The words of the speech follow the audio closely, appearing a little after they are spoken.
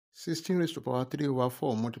16 raised to power 3 over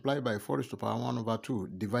 4 multiplied by 4 raised to power 1 over 2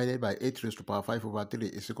 divided by 8 raised to power 5 over 3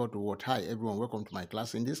 is equal to what? Hi everyone, welcome to my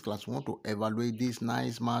class. In this class, we want to evaluate this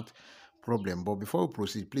nice math problem. But before we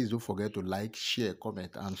proceed, please don't forget to like, share,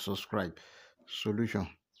 comment, and subscribe. Solution.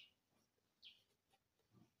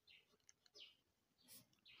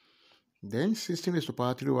 Then 16 raised to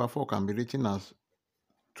power 3 over 4 can be written as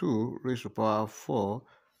 2 raised to power 4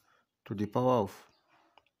 to the power of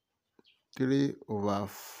 3 over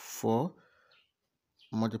 4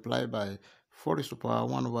 multiplied by 4 raised to power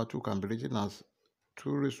 1 over 2 can be written as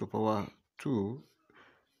 2 raised to power 2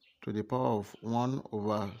 to the power of 1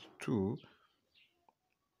 over 2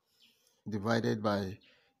 divided by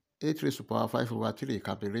 8 raised to power 5 over 3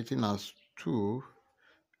 can be written as 2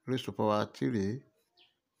 raised to power 3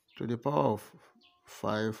 to the power of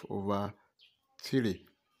 5 over 3.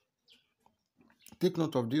 Take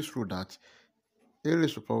note of this rule that a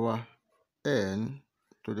raised to power n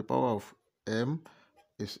to the power of m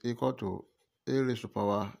is equal to a raised to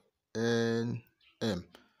power n m.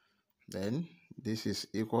 Then this is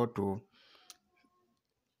equal to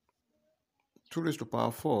 2 raised to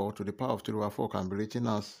power 4 to the power of 3 over 4 can be written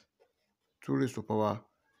as 2 raised to power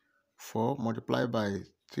 4 multiplied by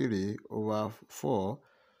 3 over 4.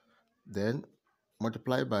 Then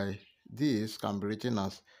multiplied by this can be written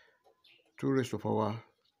as 2 raised to power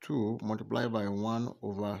 2 multiplied by 1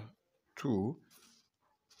 over 2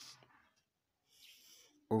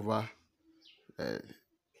 over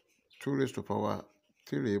 2 raised to power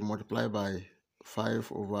 3 multiplied by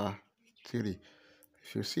 5 over 3.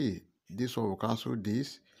 If you see, this one will cancel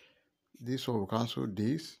this one will cancel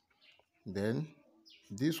this, then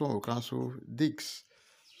this one will cancel this.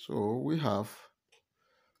 So we have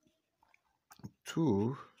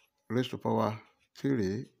 2 raised to power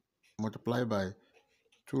 3 multiplied by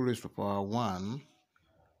 2 raised to power 1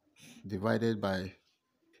 divided by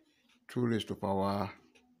 2 raised to power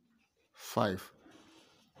 5.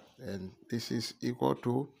 And this is equal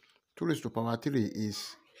to 2 raised to power 3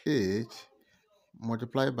 is 8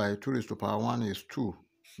 multiplied by 2 raised to power 1 is 2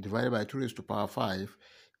 divided by 2 raised to power 5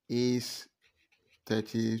 is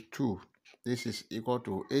 32. This is equal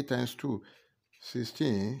to 8 times 2,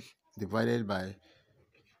 16 divided by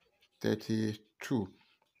 32.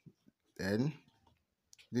 Then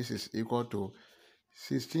this is equal to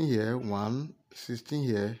 16 here 1, 16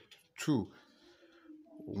 here 2,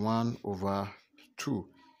 1 over 2.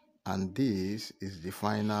 And this is the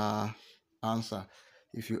final answer.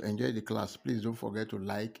 If you enjoyed the class, please don't forget to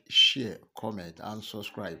like, share, comment, and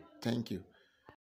subscribe. Thank you.